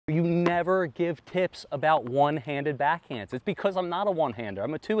never give tips about one-handed backhands. It's because I'm not a one-hander,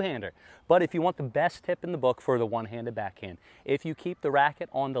 I'm a two-hander. But if you want the best tip in the book for the one-handed backhand, if you keep the racket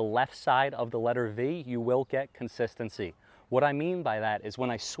on the left side of the letter V, you will get consistency. What I mean by that is when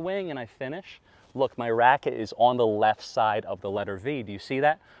I swing and I finish, look, my racket is on the left side of the letter V. Do you see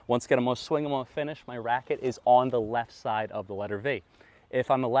that? Once again, I'm going to swing, I'm going to finish, my racket is on the left side of the letter V. If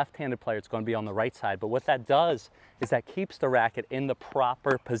I'm a left-handed player, it's going to be on the right side. But what that does is that keeps the racket in the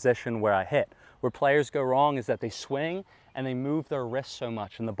proper position where I hit. Where players go wrong is that they swing and they move their wrists so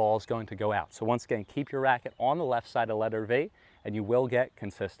much and the ball is going to go out. So once again, keep your racket on the left side of letter V and you will get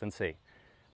consistency.